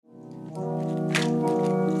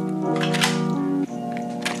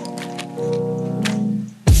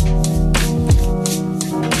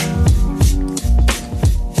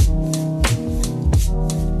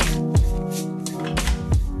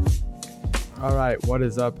All right, what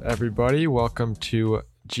is up, everybody? Welcome to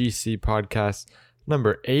GC podcast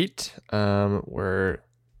number 8. We're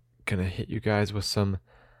gonna hit you guys with some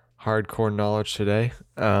hardcore knowledge today.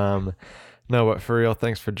 No, but for real,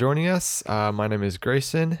 thanks for joining us. My name is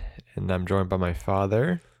Grayson, and I'm joined by my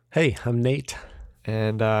father. Hey, I'm Nate.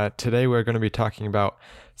 And today we're going to be talking about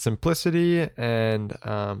simplicity and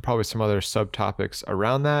probably some other subtopics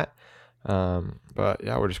around that. But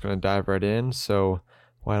yeah, we're just going to dive right in. So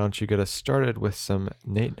why don't you get us started with some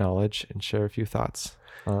Nate knowledge and share a few thoughts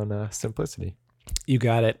on simplicity? You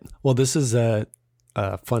got it. Well, this is a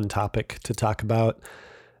fun topic to talk about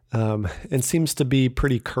and seems to be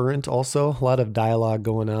pretty current also. A lot of dialogue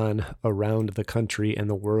going on around the country and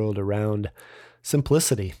the world around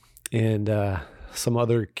simplicity and some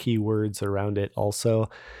other key words around it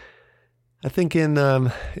also. I think in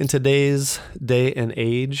today's day and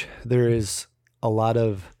age, there is a lot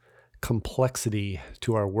of complexity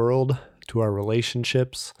to our world, to our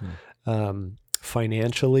relationships,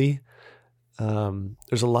 financially.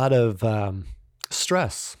 There's a lot of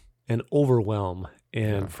stress and overwhelm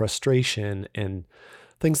and frustration and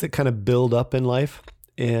things that kind of build up in life.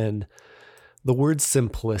 And the word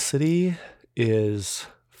simplicity is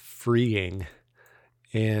freeing.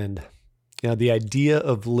 And the idea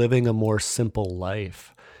of living a more simple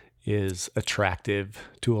life is attractive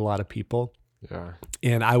to a lot of people. Yeah.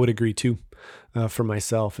 And I would agree too. For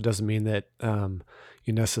myself, it doesn't mean that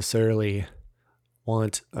you necessarily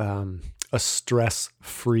want a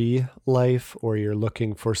stress-free life or you're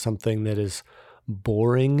looking for something that is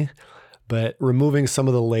boring, but removing some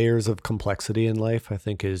of the layers of complexity in life, I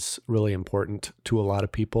think, is really important to a lot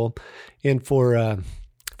of people. And for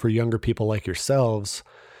younger people like yourselves,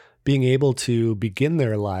 being able to begin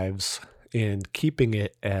their lives and keeping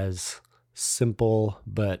it as simple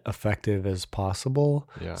but effective as possible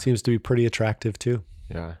seems to be pretty attractive too.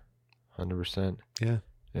 Yeah, 100%. Yeah.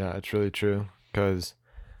 Yeah, it's really true because,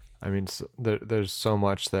 I mean, there's so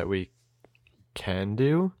much that we can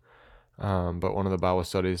do, but one of the Bible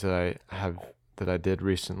studies that I did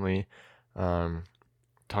recently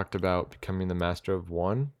talked about becoming the master of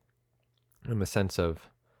one, in the sense of,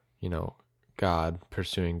 God,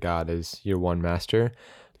 pursuing God as your one master,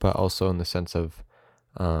 but also in the sense of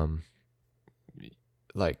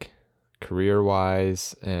like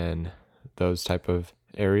career-wise and those type of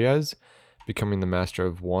areas, becoming the master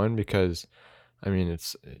of one, because I mean,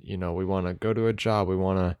 it's, we want to go to a job, we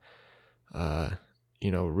want to,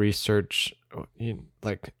 research,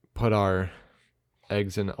 like put our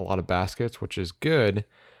eggs in a lot of baskets, which is good.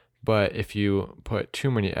 But if you put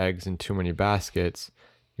too many eggs in too many baskets,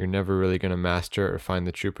 you're never really going to master or find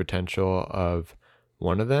the true potential of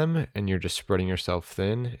one of them. And you're just spreading yourself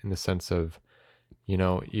thin in the sense of,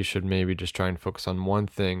 you should maybe just try and focus on one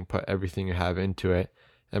thing, put everything you have into it.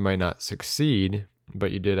 It might not succeed,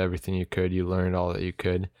 but you did everything you could. You learned all that you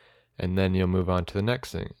could, and then you'll move on to the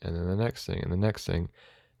next thing, and then the next thing, and the next thing.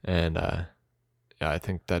 And I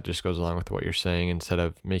think that just goes along with what you're saying. Instead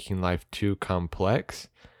of making life too complex,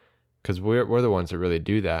 because we're the ones that really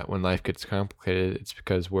do that. When life gets complicated, it's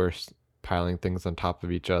because we're piling things on top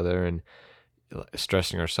of each other and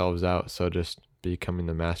stressing ourselves out. So just becoming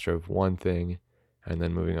the master of one thing and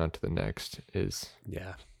then moving on to the next is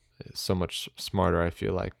so much smarter, I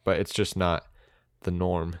feel like. But it's just not the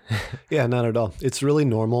norm. Yeah, not at all. It's really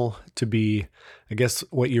normal to be, I guess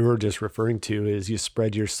what you were just referring to is you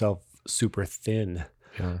spread yourself super thin,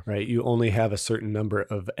 right? You only have a certain number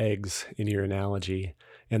of eggs in your analogy,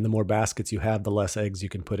 and the more baskets you have, the less eggs you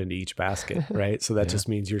can put into each basket, right? So that just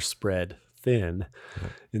means you're spread thin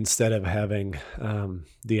instead of having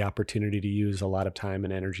the opportunity to use a lot of time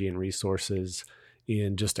and energy and resources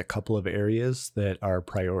in just a couple of areas that are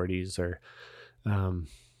priorities, or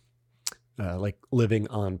like living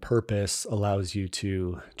on purpose allows you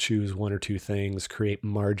to choose one or two things, create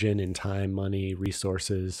margin in time, money,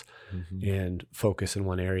 resources, and focus in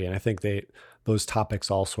one area. And I think those topics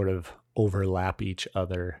all sort of overlap each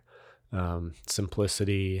other.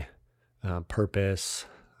 Simplicity, purpose,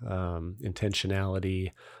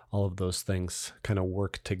 intentionality, all of those things kind of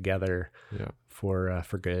work together for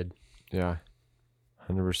good. Yeah,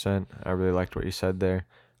 100%. I really liked what you said there.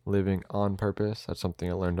 Living on purpose. That's something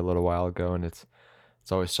I learned a little while ago, and it's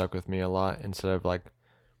always stuck with me a lot, instead of like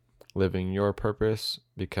living your purpose,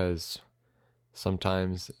 because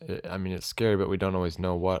sometimes it's scary, but we don't always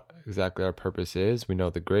know what exactly our purpose is. We know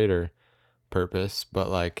the greater purpose, but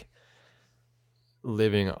like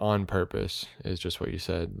living on purpose is just what you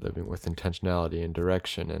said, living with intentionality and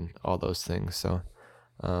direction and all those things. So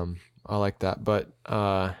I like that. But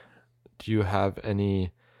do you have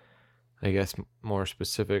any I guess, more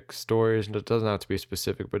specific stories. And it doesn't have to be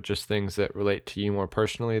specific, but just things that relate to you more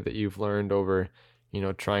personally that you've learned over,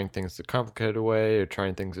 trying things the complicated way or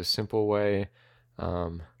trying things a simple way.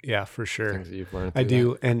 Yeah, for sure. Things that you've learned I through that.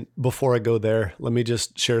 do. And before I go there, let me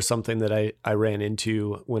just share something that I ran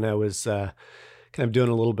into when I was kind of doing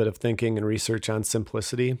a little bit of thinking and research on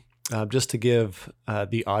simplicity. Just to give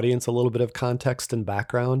the audience a little bit of context and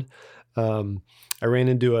background, I ran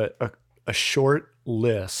into a short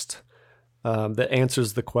list that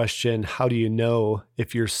answers the question, how do you know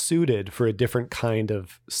if you're suited for a different kind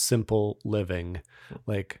of simple living?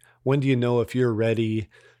 Like, when do you know if you're ready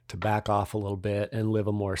to back off a little bit and live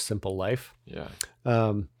a more simple life? Yeah.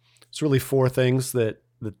 It's really four things that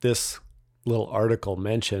this little article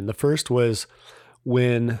mentioned. The first was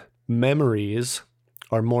when memories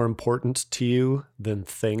are more important to you than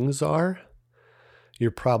things are,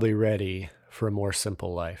 you're probably ready for a more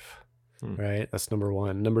simple life. Right? That's number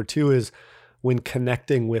one. Number two is when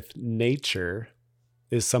connecting with nature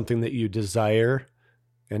is something that you desire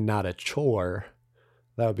and not a chore.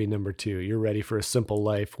 That would be number two. You're ready for a simple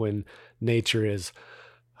life when nature is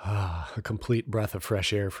a complete breath of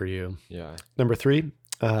fresh air for you. Yeah. Number three,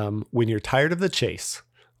 when you're tired of the chase,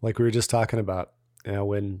 like we were just talking about,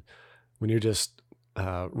 when you're just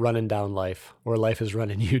running down life, or life is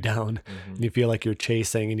running you down, and you feel like you're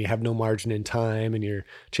chasing and you have no margin in time, and you're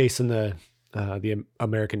chasing the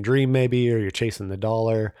American dream maybe, or you're chasing the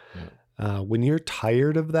dollar. When you're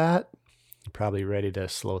tired of that, you're probably ready to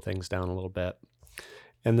slow things down a little bit.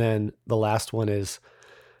 And then the last one is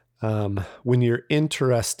when you're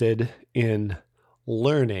interested in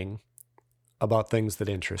learning about things that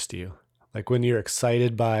interest you. Like when you're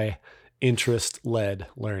excited by interest-led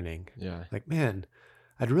learning. Yeah. Like, man,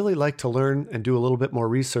 I'd really like to learn and do a little bit more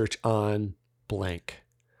research on blank.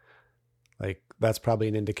 Like, that's probably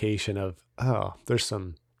an indication of,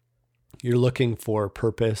 you're looking for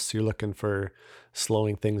purpose. You're looking for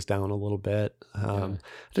slowing things down a little bit. I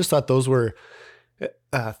just thought those were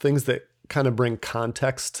things that kind of bring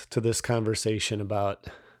context to this conversation about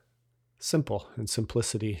simple and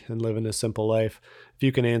simplicity and living a simple life. If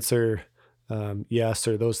you can answer yes,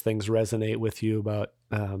 or those things resonate with you about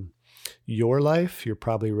your life, you're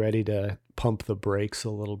probably ready to pump the brakes a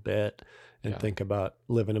little bit and think about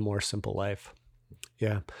living a more simple life.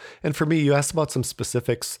 Yeah. And for me, you asked about some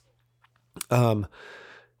specifics.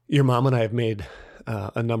 Your mom and I have made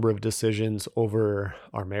a number of decisions over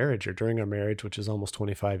our marriage, or during our marriage, which is almost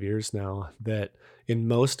 25 years now, that in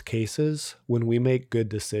most cases, when we make good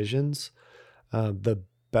decisions, the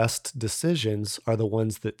best decisions are the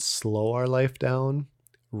ones that slow our life down,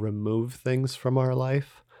 remove things from our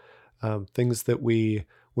life, things that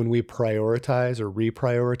when we prioritize or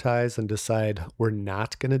reprioritize and decide we're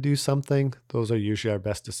not going to do something, those are usually our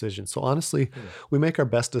best decisions. So honestly, we make our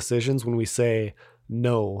best decisions when we say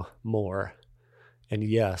no more and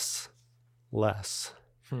yes less.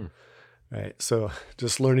 Right. So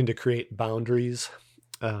just learning to create boundaries.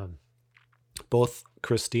 Both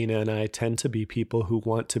Christina and I tend to be people who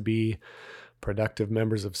want to be productive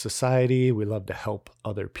members of society. We love to help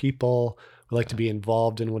other people. We like to be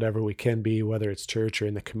involved in whatever we can be, whether it's church or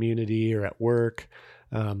in the community or at work.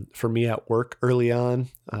 For me at work early on,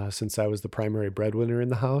 since I was the primary breadwinner in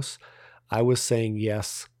the house, I was saying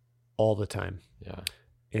yes all the time. Yeah.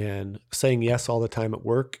 And saying yes all the time at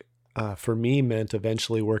work, for me, meant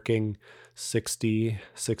eventually working 60,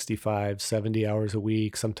 65, 70 hours a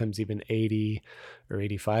week, sometimes even 80 or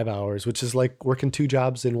 85 hours, which is like working two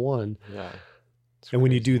jobs in one. Yeah. And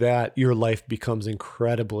when you do that, your life becomes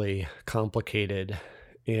incredibly complicated,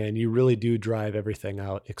 and you really do drive everything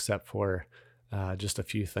out except for just a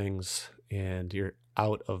few things, and you're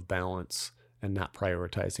out of balance and not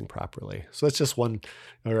prioritizing properly. So that's just one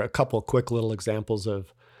or a couple quick little examples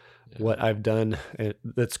of what I've done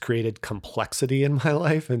that's created complexity in my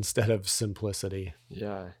life instead of simplicity.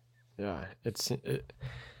 Yeah. Yeah.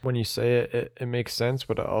 When you say it, it makes sense,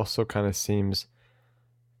 but it also kind of seems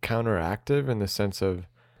counteractive in the sense of,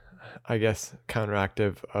 I guess,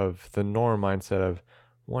 counteractive of the norm mindset of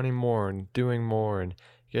wanting more and doing more and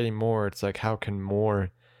getting more. It's like, how can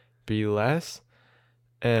more be less?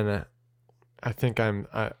 And I think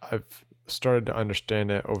I've started to understand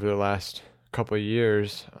it over the last couple of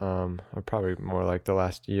years, or probably more like the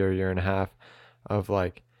last year and a half, of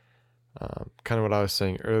like kind of what I was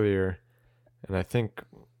saying earlier. And I think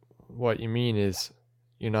what you mean is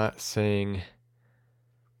you're not saying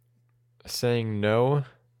no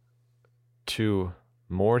to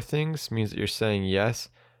more things means that you're saying yes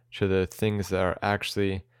to the things that are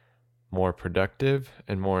actually more productive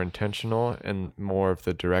and more intentional and more of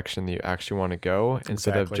the direction that you actually want to go,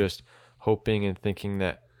 instead of Exactly. just hoping and thinking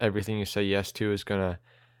that everything you say yes to is going to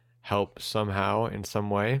help somehow in some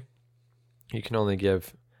way. You can only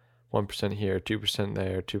give 1% here, 2%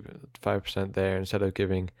 there, 5% there, instead of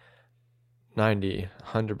giving 90,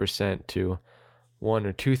 100% to one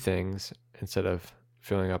or two things instead of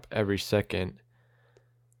filling up every second.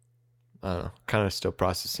 I don't know, kind of still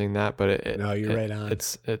processing that, but No, you're right on.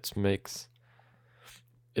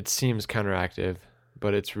 It seems counteractive,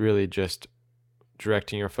 but it's really just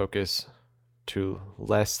directing your focus to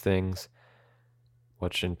less things,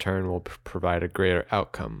 which in turn will provide a greater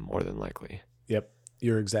outcome more than likely. Yep.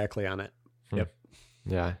 You're exactly on it. Yep.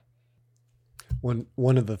 Yeah.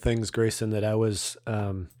 One of the things, Grayson, that I was,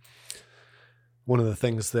 one of the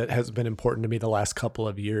things that has been important to me the last couple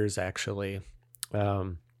of years, actually,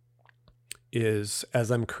 is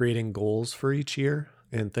as I'm creating goals for each year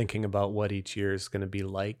and thinking about what each year is going to be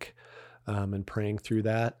like, and praying through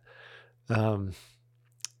that.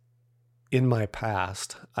 In my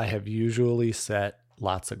past, I have usually set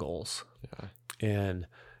lots of goals. Yeah. And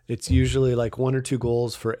it's usually like one or two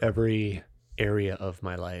goals for every area of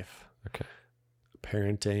my life. Okay.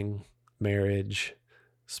 Parenting, marriage,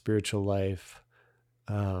 spiritual life,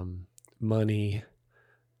 money,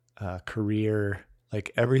 career,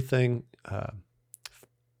 like everything.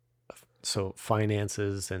 So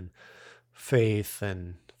finances and faith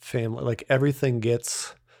and family, like everything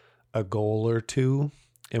gets a goal or two.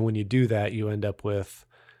 And when you do that, you end up with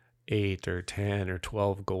 8 or 10 or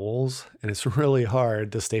 12 goals. And it's really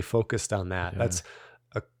hard to stay focused on that. Yeah. That's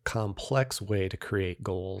a complex way to create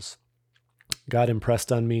goals. God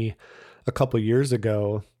impressed on me a couple years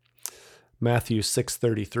ago, Matthew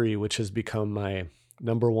 6:33, which has become my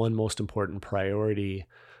number one most important priority,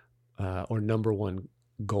 or number one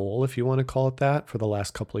goal, if you want to call it that, for the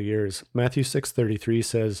last couple of years. Matthew 6:33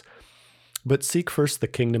 says, "But seek first the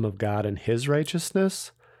kingdom of God and his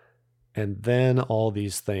righteousness, and then all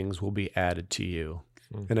these things will be added to you."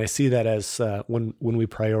 And I see that as when we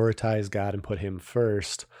prioritize God and put him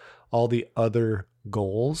first, all the other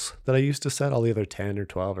goals that I used to set, all the other 10 or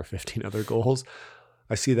 12 or 15 other goals,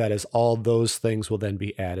 I see that as all those things will then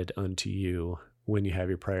be added unto you when you have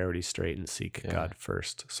your priorities straight and seek God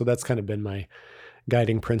first. So that's kind of been my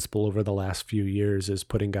guiding principle over the last few years, is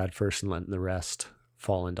putting God first and letting the rest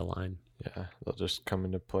fall into line. Yeah, they'll just come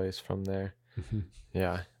into place from there. Mm-hmm.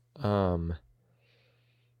 Yeah.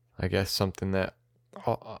 I guess something that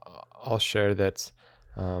I'll share that's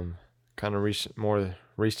kind of more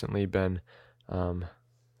recently been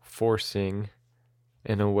forcing,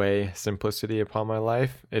 in a way, simplicity upon my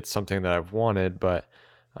life. It's something that I've wanted, but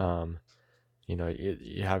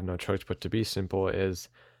you have no choice but to be simple, is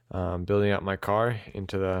building up my car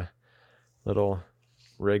into the little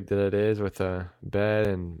rig that it is, with a bed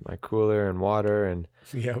and my cooler and water and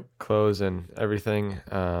clothes and everything.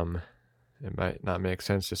 It might not make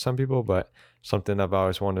sense to some people, but something I've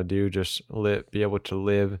always wanted to do, just be able to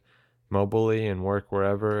live mobily and work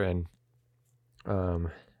wherever, and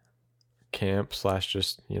camp /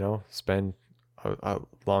 just, spend a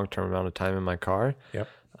long-term amount of time in my car. Yep.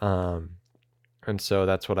 And so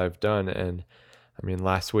that's what I've done. And I mean,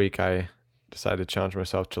 last week I decided to challenge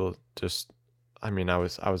myself to just, I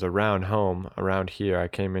was around here. I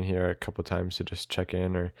came in here a couple times to just check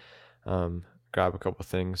in or grab a couple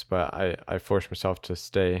things, but I forced myself to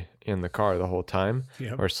stay in the car the whole time.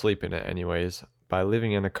 Yep. Or sleep in it anyways. By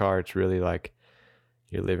living in a car, it's really like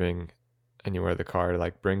you're living anywhere the car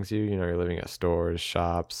like brings you. You're living at stores,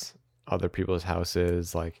 shops, other people's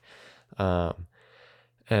houses,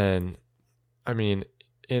 and I mean,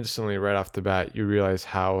 instantly right off the bat, you realize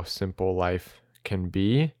how simple life can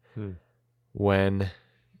be when,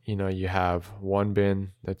 you have one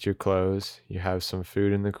bin that's your clothes, you have some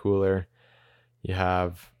food in the cooler, you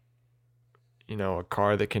have, a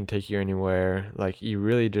car that can take you anywhere. Like, you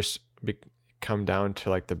really just come down to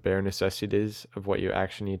like the bare necessities of what you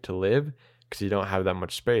actually need to live, because you don't have that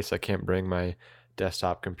much space. I can't bring my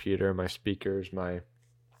desktop computer, my speakers, my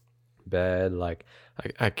bed. Like,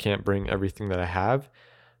 I can't bring everything that I have.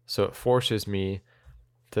 So it forces me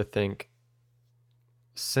to think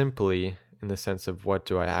simply, in the sense of, what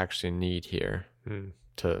do I actually need here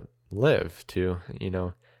to live, to,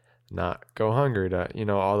 not go hungry,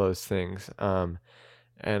 to, all those things.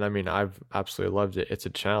 And I mean, I've absolutely loved it. It's a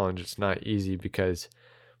challenge. It's not easy, because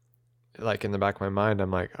like in the back of my mind,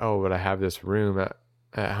 I'm like, oh, but I have this room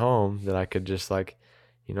at home that I could just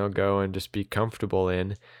go and just be comfortable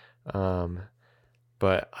in.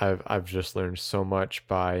 But I've just learned so much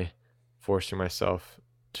by forcing myself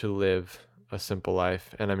to live a simple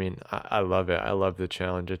life. And I mean, I love it. I love the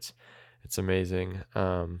challenge. It's amazing.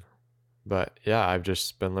 But yeah, I've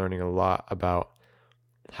just been learning a lot about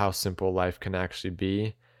how simple life can actually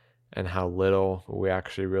be. and how little we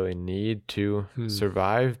actually really need to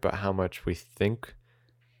survive, but how much we think,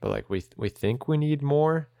 but like we think we need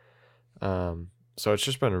more. So it's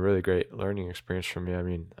just been a really great learning experience for me. I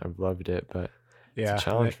mean, I've loved it, but it's a Yeah.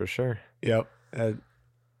 challenge for sure. Yep.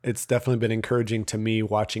 It's definitely been encouraging to me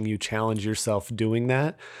watching you challenge yourself doing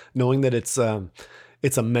that, knowing that it's a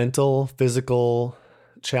mental, physical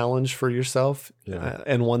challenge for yourself,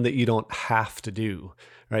 and one that you don't have to do,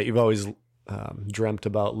 right? You've always dreamt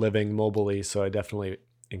about living mobily, so I definitely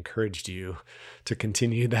encouraged you to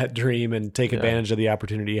continue that dream and take advantage of the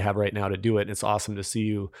opportunity you have right now to do it. And it's awesome to see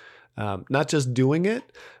you not just doing it,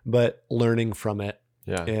 but learning from it.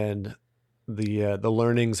 Yeah. And the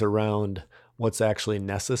learnings around what's actually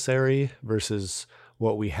necessary versus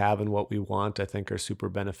what we have and what we want, I think, are super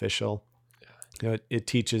beneficial. You know, it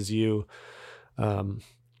teaches you a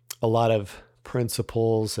lot of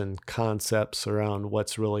principles and concepts around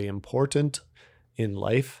what's really important in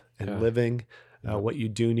life and living, what you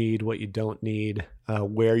do need, what you don't need,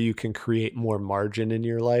 where you can create more margin in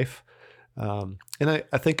your life. And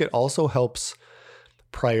I think it also helps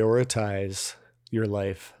prioritize your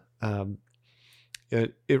life.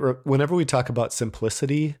 Whenever we talk about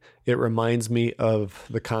simplicity, it reminds me of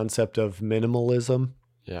the concept of minimalism.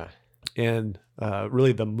 Yeah. And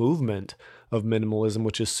really the movement of minimalism,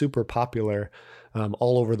 which is super popular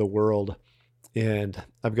all over the world. And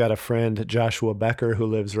I've got a friend, Joshua Becker, who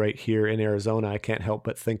lives right here in Arizona. I can't help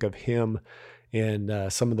but think of him and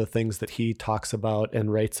some of the things that he talks about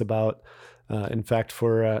and writes about. In fact,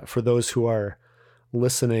 for those who are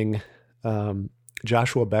listening,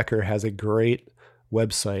 Joshua Becker has a great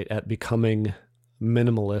website at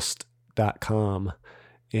becomingminimalist.com.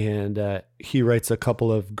 And he writes a couple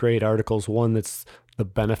of great articles. One that's the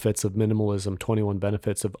benefits of minimalism, 21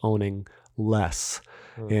 benefits of owning less,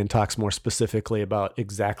 and talks more specifically about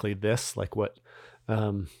exactly this, like what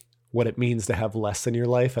it means to have less in your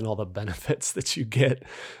life and all the benefits that you get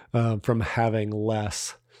from having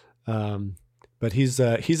less. But he's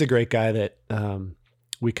a great guy that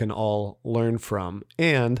we can all learn from.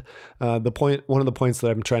 And one of the points that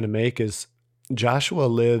I'm trying to make is Joshua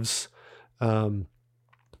lives in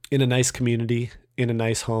a nice community, in a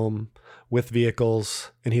nice home, with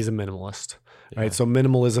vehicles, and he's a minimalist, right? So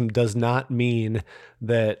minimalism does not mean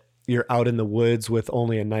that you're out in the woods with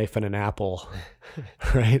only a knife and an apple,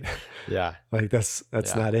 right? Yeah. Like that's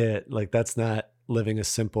not it. Like that's not living a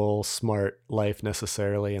simple, smart life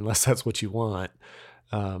necessarily, unless that's what you want.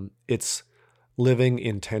 It's living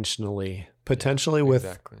intentionally, potentially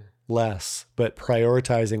with less, but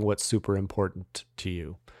prioritizing what's super important to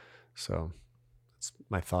you. So that's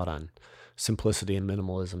my thought on simplicity and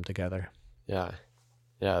minimalism together. Yeah.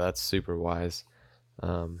 Yeah, that's super wise.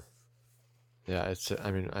 We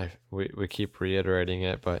keep reiterating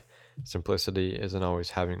it, but simplicity isn't always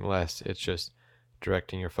having less. It's just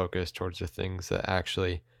directing your focus towards the things that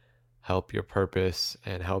actually help your purpose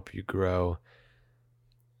and help you grow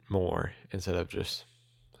more instead of just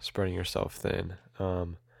spreading yourself thin.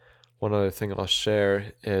 One other thing I'll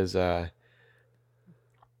share is I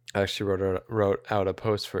actually wrote out a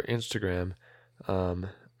post for Instagram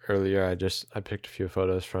earlier. I picked a few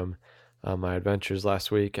photos from my adventures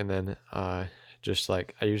last week, and then I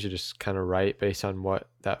usually just kind of write based on what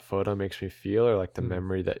that photo makes me feel, or like the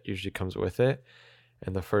memory that usually comes with it.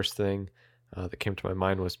 And the first thing that came to my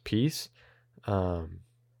mind was peace,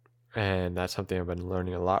 and that's something I've been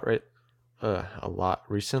learning a lot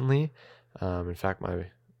recently. In fact, my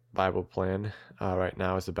Bible plan right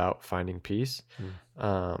now is about finding peace,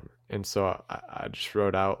 and so I just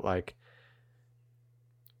wrote out like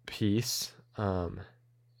peace.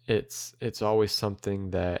 It's always something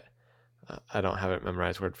that I don't have it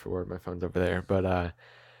memorized word for word. My phone's over there, but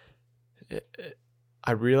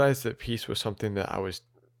I realized that peace was something that I was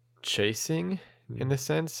chasing. In a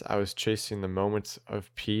sense, I was chasing the moments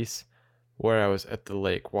of peace where I was at the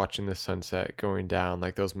lake watching the sunset going down,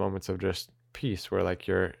 like those moments of just peace where like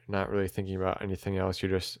you're not really thinking about anything else.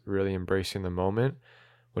 You're just really embracing the moment,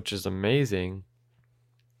 which is amazing.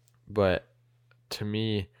 But to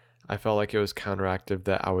me, I felt like it was counteractive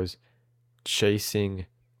that I was chasing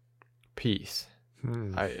peace.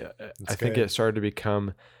 I think it started to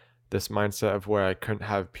become this mindset of where I couldn't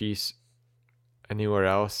have peace anywhere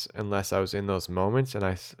else unless I was in those moments, and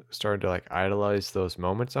I started to like idolize those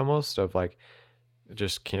moments almost of like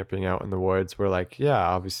just camping out in the woods where like, yeah,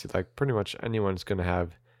 obviously like pretty much anyone's gonna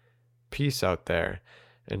have peace out there.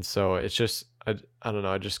 And so it's just I don't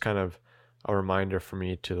know, just kind of a reminder for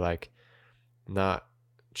me to like not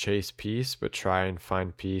chase peace, but try and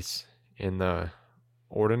find peace in the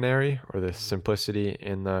ordinary, or the simplicity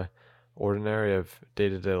in the ordinary of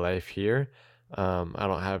day-to-day life here. I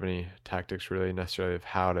don't have any tactics really necessarily of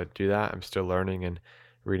how to do that. I'm still learning and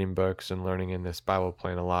reading books and learning in this Bible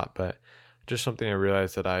plan a lot, but just something I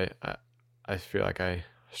realized that I feel like I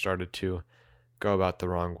started to go about the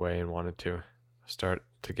wrong way and wanted to start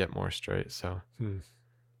to get more straight. So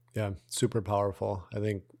Yeah, super powerful. I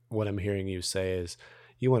think what I'm hearing you say is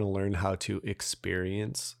you want to learn how to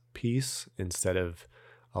experience peace instead of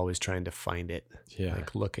always trying to find it, yeah,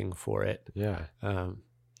 like looking for it. yeah,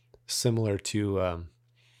 Similar to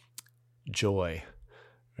joy,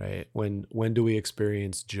 right? When do we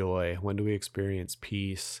experience joy? When do we experience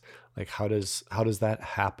peace? Like how does that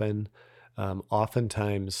happen?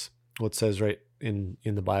 Oftentimes, what says right in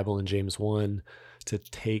the Bible in James 1 to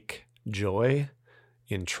take joy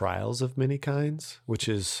in trials of many kinds, which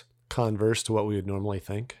is converse to what we would normally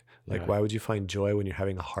think. Like, yeah, why would you find joy when you're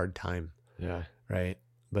having a hard time, yeah, right?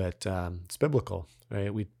 But it's biblical,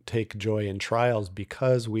 right? We take joy in trials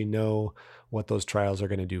because we know what those trials are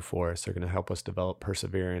going to do for us. They're going to help us develop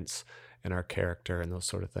perseverance and our character and those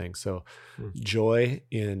sort of things. So, joy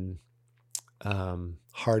in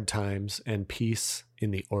hard times and peace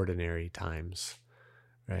in the ordinary times,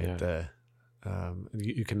 right? yeah.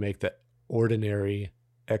 You can make the ordinary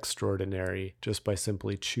extraordinary just by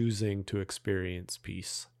simply choosing to experience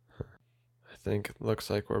peace. I think it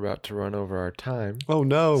looks like we're about to run over our time. Oh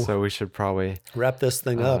no. So we should probably Wrap this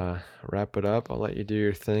thing up. wrap it up. I'll let you do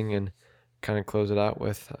your thing and kind of close it out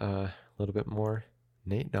with a little bit more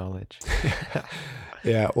Nate knowledge.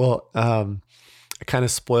 Yeah. Well, I kind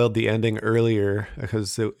of spoiled the ending earlier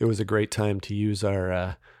because it was a great time to use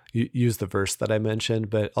our use the verse that I mentioned,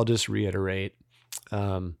 but I'll just reiterate.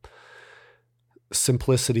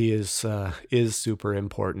 Simplicity is super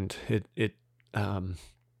important.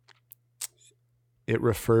 It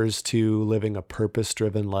refers to living a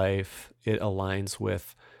purpose-driven life. It aligns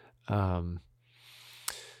with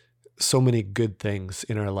so many good things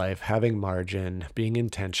in our life, having margin, being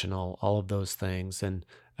intentional, all of those things. And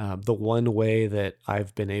the one way that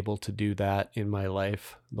I've been able to do that in my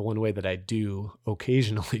life, the one way that I do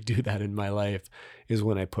occasionally do that in my life is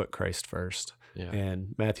when I put Christ first. Yeah.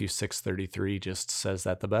 And Matthew 6:33 just says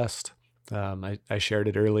that the best. I shared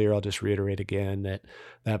it earlier. I'll just reiterate again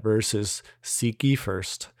that verse is, seek ye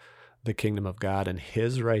first the kingdom of God and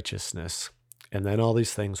his righteousness, and then all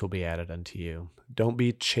these things will be added unto you. Don't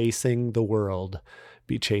be chasing the world,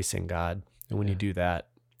 be chasing God. And when you do that,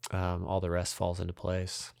 all the rest falls into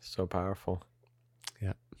place. So powerful.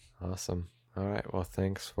 Yeah. Awesome. All right. Well,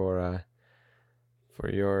 thanks for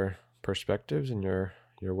your perspectives and your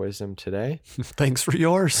wisdom today. Thanks for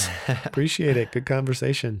yours. Appreciate it. Good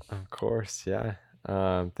conversation. Of course. Yeah.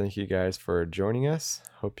 Thank you guys for joining us.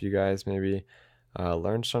 Hope you guys maybe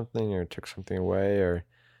learned something or took something away, or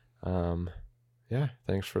yeah,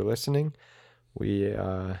 thanks for listening.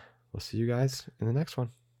 We'll see you guys in the next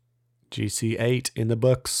one. GC.08 in the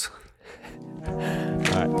books. All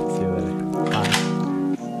right. See you later.